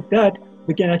perfect that,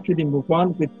 we can actually move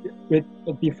on with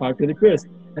the 5 daily prayers.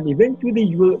 And eventually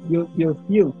you'll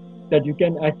feel that you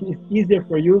can actually, it's easier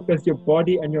for you because your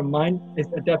body and your mind is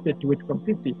adapted to it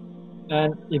completely.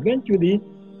 and eventually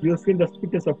you'll feel the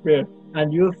sweetness of prayer,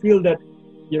 and you'll feel that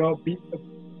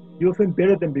you'll feel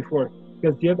better than before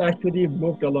because you have actually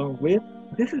moved a long way.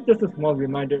 This is just a small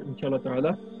reminder, inshallah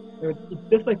ta'ala. It's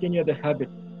just like any other habit.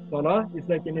 Salah is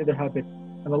like any other habit.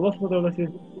 And Allah SWT says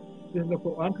in the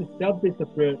Quran to establish the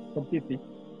prayer completely.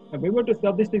 And when we want to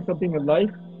establish something in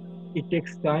life, it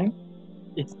takes time,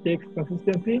 it takes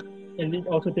consistency, and it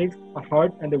also takes a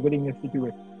heart and the willingness to do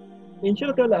it.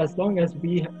 Inshallah ta'ala, as long as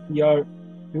we are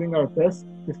doing our best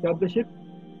to establish it,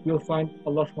 we'll find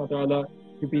Allah SWT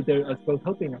to be there as well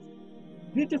helping us.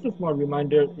 This is just a small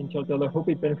reminder, inshallah. Hope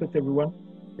it benefits everyone,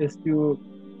 is to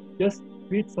just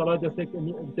treat Salah just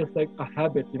like a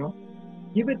habit,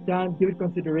 Give it time, give it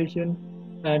consideration,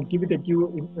 and give it a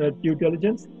due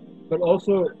diligence, but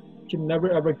also should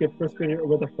never ever get frustrated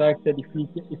over the fact that if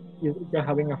you're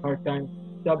having a hard time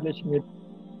establishing it.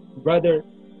 Rather,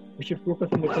 we should focus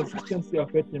on the consistency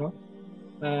of it,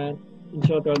 and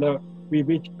inshallah we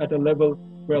reach at a level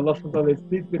where Allah SWT is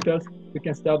pleased with us, we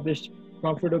can establish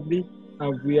comfortably,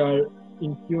 and we are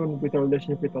in tune with our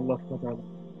relationship with Allah SWT.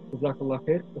 Jazakallah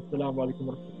khair. Assalamu Alikum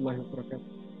wa rahmatullahi wa barakatuh.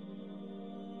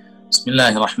 بسم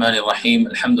الله الرحمن الرحيم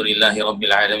الحمد لله رب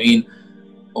العالمين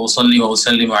وأصلي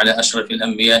وأسلم على أشرف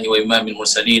الأنبياء وإمام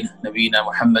المرسلين نبينا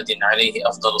محمد عليه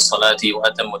أفضل الصلاة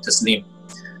وأتم التسليم.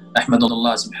 أحمد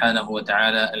الله سبحانه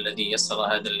وتعالى الذي يسر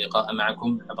هذا اللقاء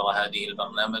معكم عبر هذه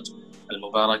البرنامج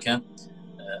المباركة.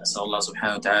 أسأل الله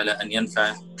سبحانه وتعالى أن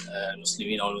ينفع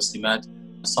المسلمين والمسلمات.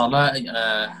 Salah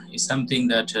is something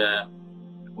that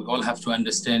we all have to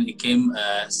understand. It came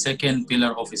second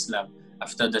pillar of Islam.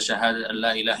 After the Shahada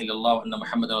Allah ilaha illallah wa anna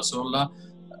Muhammad Rasulullah,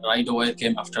 right away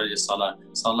came after the Salah.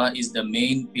 Salah is the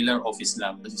main pillar of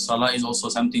Islam. Salah is also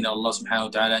something that Allah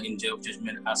subhanahu wa ta'ala in Day of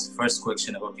Judgment asks first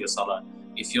question about your Salah.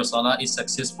 If your Salah is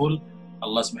successful,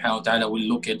 Allah subhanahu wa ta'ala will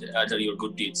look at other your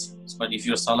good deeds. But if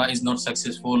your Salah is not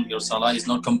successful, your Salah is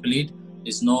not complete,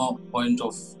 there's no point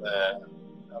of,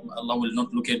 Allah will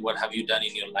not look at what have you done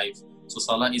in your life. So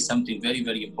Salah is something very,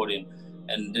 very important.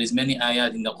 And there is many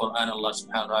ayat in the Quran, Allah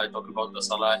subhanahu wa ta'ala talk about the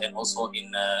Salah, and also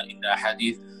in the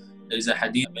hadith. There is a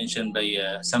hadith mentioned by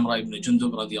Samra ibn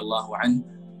Jundub radiallahu anh,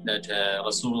 that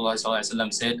Rasulullah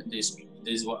said,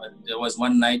 there was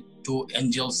one night, two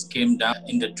angels came down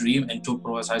in the dream and took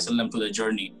Prophet to the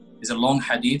journey. It's a long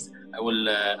hadith. I will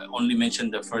only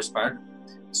mention the first part.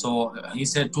 So he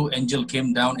said two angels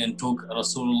came down and took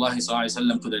Rasulullah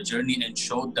to the journey and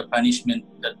showed the punishment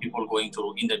that people going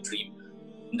through in the dream.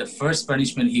 In the first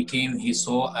punishment he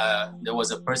saw there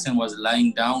was a person was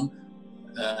lying down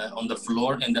on the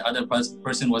floor, and the other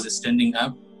person was standing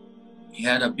up. He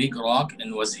had a big rock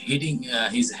and was hitting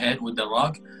his head with the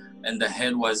rock, and the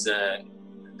head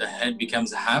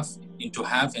becomes into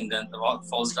half, and then the rock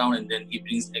falls down, and then he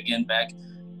brings again back.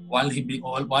 While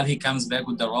he comes back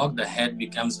with the rock, the head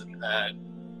becomes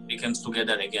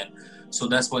together again. So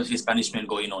that's what his punishment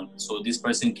going on. So this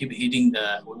person keep hitting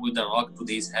with the rock to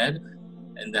his head,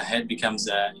 and the head becomes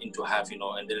into half,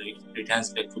 and then it returns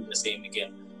back to the same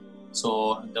again.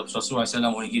 So the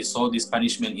Rasulullah, when he saw this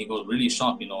punishment, he was really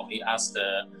shocked. He asked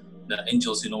the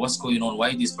angels, what's going on?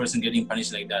 Why this person getting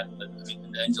punished like that?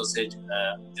 And the angel said,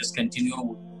 just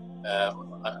continue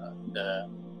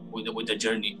with the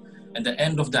journey. At the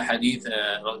end of the hadith,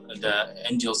 the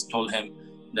angels told him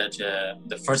that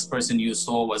the first person you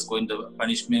saw was going to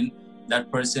punishment. That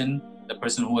person, the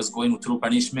person who was going through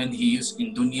punishment,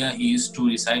 in Dunya, he used to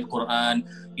recite Quran,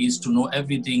 he used to know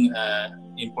everything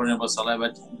important about Salah,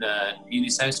 but he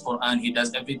recites Quran, he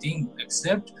does everything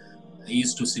except he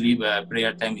used to sleep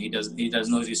prayer time. He does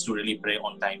not used to really pray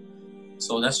on time.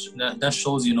 So that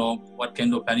shows what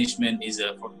kind of punishment is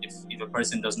if a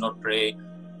person does not pray,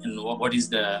 and what is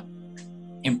the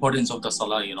importance of the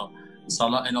Salah.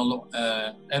 Salah, and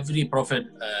Allah, every prophet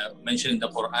mentioned in the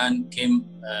Quran came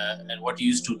and what he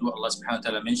used to do. Allah subhanahu wa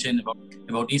ta'ala mentioned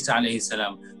about Isa alayhi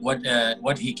salam,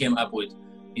 what he came up with.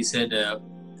 He said,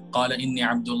 قال إني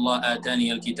عبد الله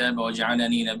آتاني الكتاب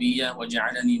وجعلني نبيا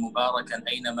وجعلني مباركا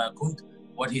أينما كنت.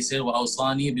 What he said,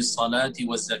 وأوصاني بالصلاة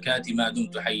والزكاة ما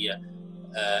دمت حيا.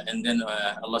 And then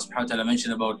Allah subhanahu wa ta'ala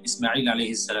mentioned about Ismail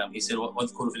alayhi salam. He said,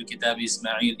 وَاذْكُرْ فِي الْكِتَابِ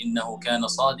إِسْمَاعِيلَ إِنَّهُ كَانَ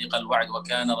صَادِقَ الْوَعْدِ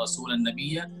وَكَانَ رَسُولًا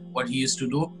نَبِيًّا. What he used to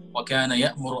do, وَكَانَ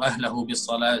يَأْمُرُ أَهْلَهُ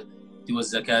بِالصَّلَاةِ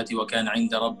وَالزَّكَاةِ وَكَانَ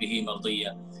عِنْدَ رَبِّهِ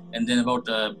مَرْضِيًّا. And then about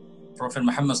Prophet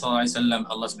Muhammad sallallahu alaihi wasallam,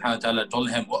 Allah subhanahu wa ta'ala told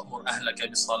him, وَأْمُرْ أَهْلَكَ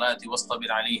بِالصَّلَاةِ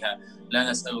وَاصْطَبِرْ عَلَيْهَا لَا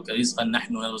نَسْأَلُكَ رِزْقًا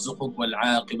نَحْنُ نَرْزُقُكَ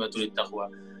وَالْعَاقِبَةُ لِلتَّقْوَى.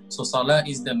 So Salah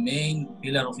is the main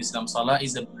pillar of Islam. Salah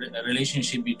is a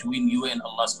relationship between you and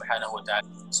Allah subhanahu wa ta'ala.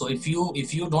 So if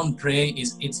you don't pray,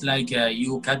 it's like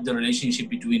you cut the relationship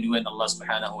between you and Allah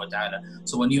subhanahu wa ta'ala.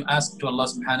 So when you ask to Allah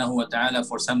subhanahu wa ta'ala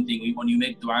for something, when you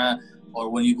make dua or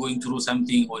when you're going through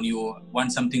something, when you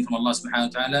want something from Allah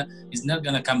subhanahu wa ta'ala, it's not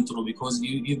going to come through because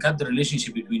you cut the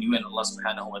relationship between you and Allah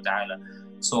subhanahu wa ta'ala.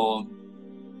 So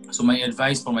my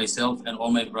advice for myself and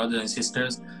all my brothers and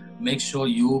sisters, make sure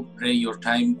you pray your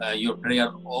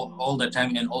prayer all the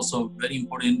time, and also very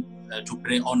important to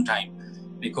pray on time,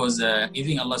 because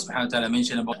even Allah subhanahu wa ta'ala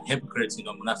mentioned about hypocrites,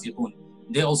 munafiqun,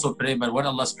 they also pray, but what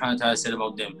Allah subhanahu wa ta'ala said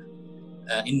about them,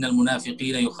 إن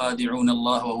المنافقين يخادعون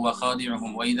الله وهو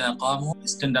خادعهم وإذا قاموا,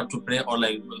 stand up to pray, or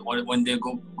like when they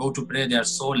go to pray, they are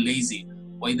so lazy.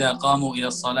 وإذا قاموا إلى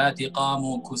الصلاة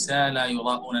قاموا كسالى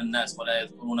يراءون الناس ولا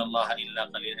يذكرون الله إلا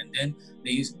قليلا. And then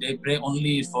they pray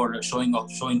only for showing off,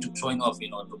 to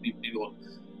people.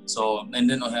 So, and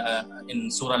then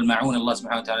in Surah Al-Ma'un, Allah subhanahu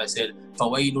wa ta'ala said,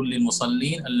 فَوَيْلٌ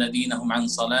لِلْمُصَلِّينَ الَّذِينَ هُمْ عَنْ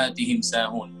صَلَاتِهِمْ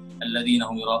سَاهُونَ الَّذِينَ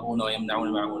هُمْ يُرَاءُونَ وَيَمْنَعُونَ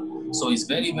الْمَاعُونَ. So it's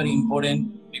very, very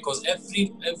important, because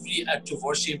every act of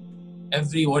worship,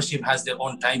 every worship has their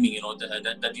own timing,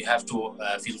 that you have to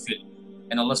fulfill.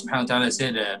 And Allah subhanahu wa ta'ala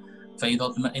said,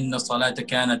 فَإِذَا اطْمَئِنَّ الصَّلَاةَ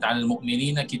كَانَتْ عَلَى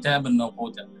الْمُؤْمِنِينَ كِتَابًا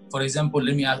مَوْقُوتًا. For example,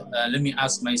 let me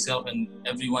ask myself and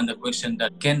everyone the question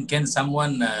that can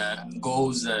someone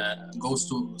goes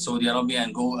to Saudi Arabia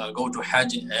and go to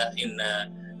Hajj in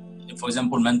for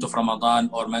example month of Ramadan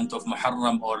or month of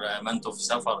Muharram or month of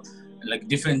Safar, like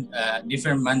different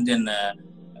month than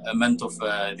month of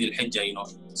Dhul Hijjah,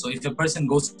 So if a person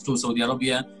goes to Saudi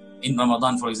Arabia in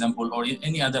Ramadan, for example, or in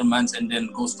any other months, and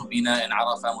then goes to Mina and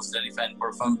Arafah, Muzdalifah, and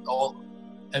perform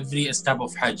every step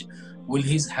of Hajj, will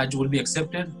his Hajj will be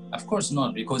accepted? Of course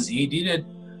not, because he did it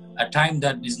a time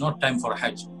that is not time for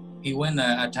Hajj. He went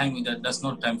a time that's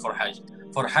not time for Hajj.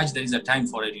 For Hajj, there is a time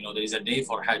for it, there is a day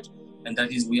for Hajj, and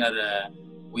that is we are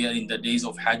in the days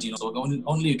of Hajj, So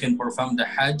only you can perform the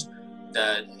Hajj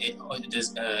that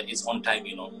is on time,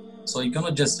 So you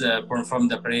cannot just perform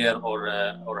the prayer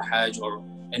or Hajj or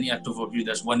any act of worship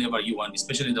that's whenever you want,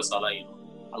 especially the Salah,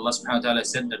 Allah subhanahu wa ta'ala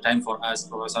said the time for us,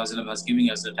 Prophet has given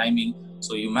us the timing,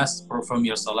 so you must perform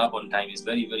your Salah on time. It's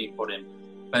very, very important.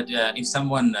 But if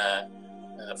someone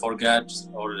forgets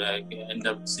or end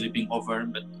up sleeping over,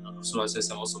 but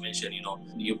Rasulullah also mentioned,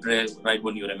 you pray right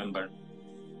when you remember.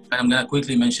 And I'm going to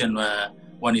quickly mention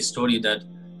one story that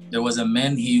there was a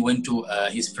man, he went to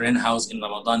his friend's house in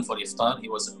Ramadan for iftar. He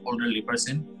was an elderly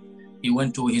person. He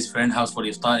went to his friend's house for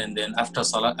iftar, and then after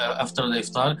the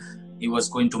iftar, he was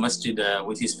going to masjid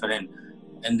with his friend.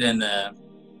 And then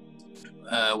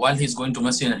while he's going to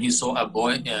masjid, he saw a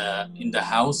boy in the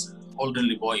house,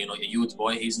 elderly boy, a youth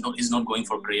boy. He's not going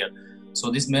for prayer. So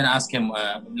this man asked him,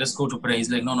 let's go to pray. He's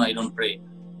like, no, I don't pray.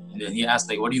 And then he asked,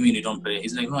 like, what do you mean you don't pray?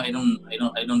 He's like, no, I don't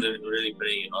really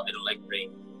pray. I don't like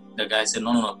praying. The guy said,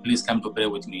 no, please come to pray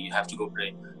with me. You have to go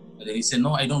pray. And then he said,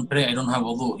 no, I don't pray. I don't have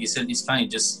wudu. He said, it's fine.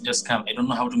 Just come. I don't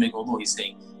know how to make wudu. He's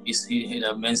saying.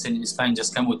 The man said, it's fine.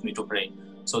 Just come with me to pray.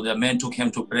 So the man took him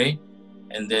to pray.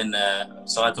 And then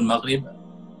Salatul Maghrib.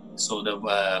 So the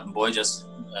boy just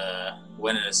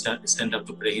went and stand up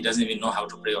to pray. He doesn't even know how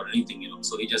to pray or anything,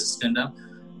 So he just stand up.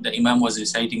 The Imam was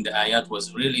reciting the ayat,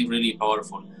 was really, really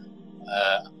powerful.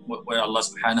 Where Allah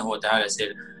subhanahu wa ta'ala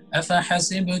said,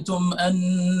 أَفَحَسِبْتُمْ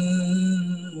أَنَّمَا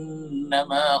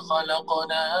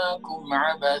خَلَقْنَاكُمْ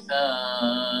عَبَثًا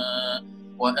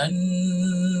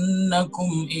وَأَنَّكُمْ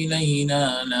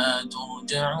إِلَيْنَا لَا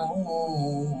تُرْجَعُونَ.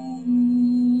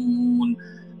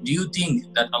 Do you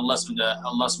think that Allah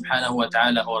subhanahu wa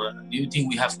ta'ala, or do you think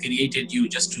we have created you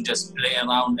just to play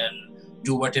around and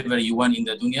do whatever you want in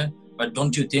the dunya? But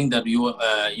don't you think that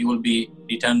you will be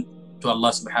returned to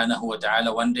Allah subhanahu wa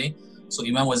ta'ala one day? So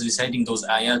Imam was reciting those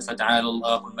ayat, فَتَعَالَ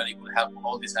اللَّهُ الْمَلِكُ الْحَقُّ,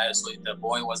 all these ayats. So the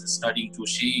boy was starting to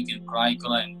shake and cry,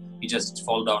 and he just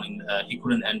fall down, and he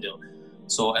couldn't handle.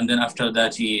 So, and then after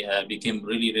that, he became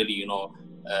really, really, Allah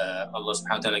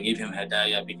subhanahu wa ta'ala gave him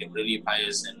hidayah, became really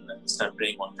pious and start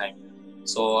praying on time.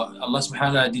 So Allah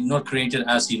subhanahu wa ta'ala did not create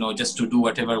us, just to do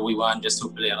whatever we want, just to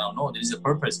play around. No, there is a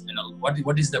purpose. And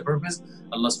what is the purpose?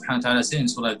 Allah subhanahu wa ta'ala says in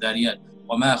Surah Al-Dhariyat,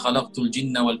 وَمَا خَلَقْتُ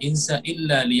الْجِنَّ وَالْإِنسَ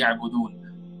إِلَّا لِيَعْبُدُونَ.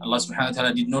 Allah subhanahu wa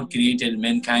ta'ala did not create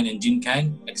mankind and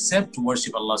jinnkind except to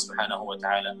worship Allah subhanahu wa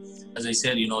ta'ala. As I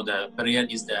said, the prayer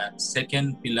is the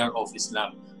second pillar of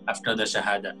Islam after the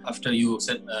Shahada. After you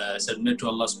submit to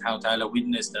Allah subhanahu wa ta'ala,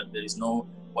 witness that there is no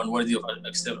one worthy of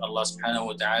except Allah subhanahu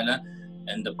wa ta'ala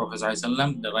and the Prophet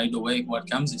ﷺ, the right way what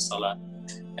comes is Salah.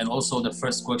 And also the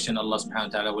first question Allah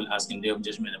subhanahu wa ta'ala will ask in Day of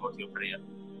Judgment about your prayer.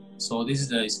 So this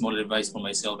is a small advice for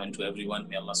myself and to everyone.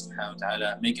 May Allah subhanahu wa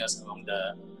ta'ala make us among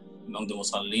the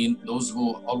Musallin, those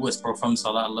who always perform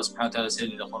Salah. Allah subhanahu wa ta'ala said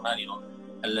in the Quran,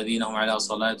 الَّذِينَ هُمْ عَلَىٰ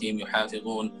صَلَاتِهِمْ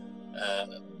يُحَافِظُونَ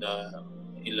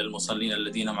إِلَّا الْمُصَلِّينَ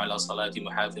الَّذِينَ هُمْ عَلَىٰ صَلَاتِهِمْ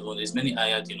يُحَافِظُونَ. There's many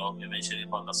ayat, we mentioned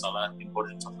about the Salah,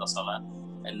 importance of the Salah.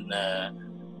 and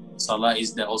Salah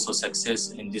is the also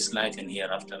success in this life and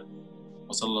hereafter.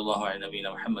 وصلى الله على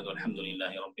نبينا محمد والحمد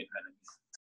لله رب العالمين.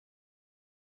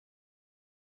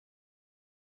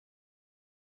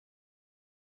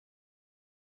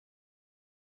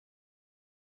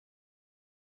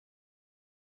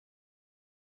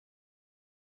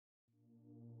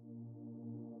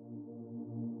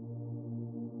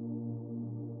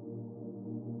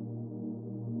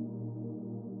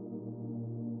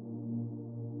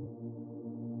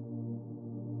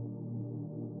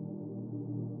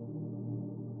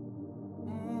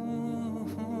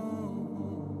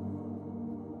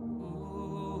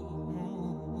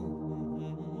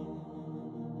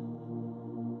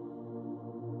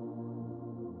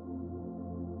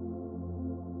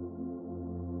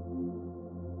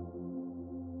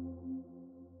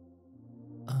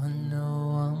 I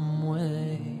know I'm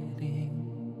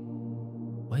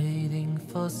waiting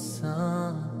for something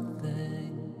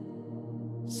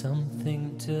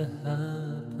to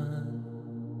happen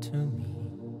to me.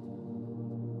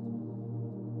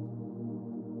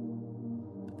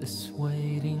 This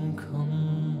waiting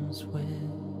comes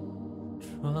with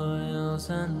trials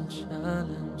and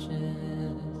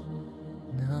challenges.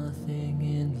 Nothing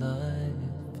in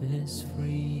life is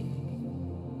free.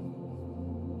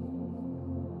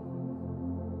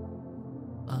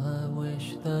 I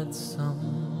wish that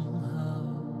somehow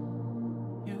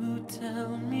you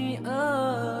tell me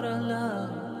out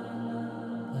aloud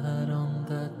that on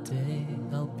that day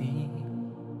I'll be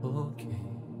okay.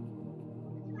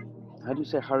 How do you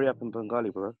say hurry up in Bengali,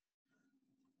 bro?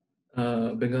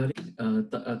 Bengali,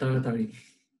 taratari.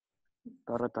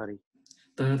 Taratari.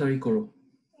 Taratari koro.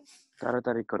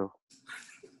 Taratari karo.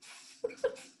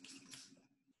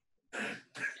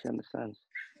 She understands.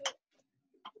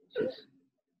 She's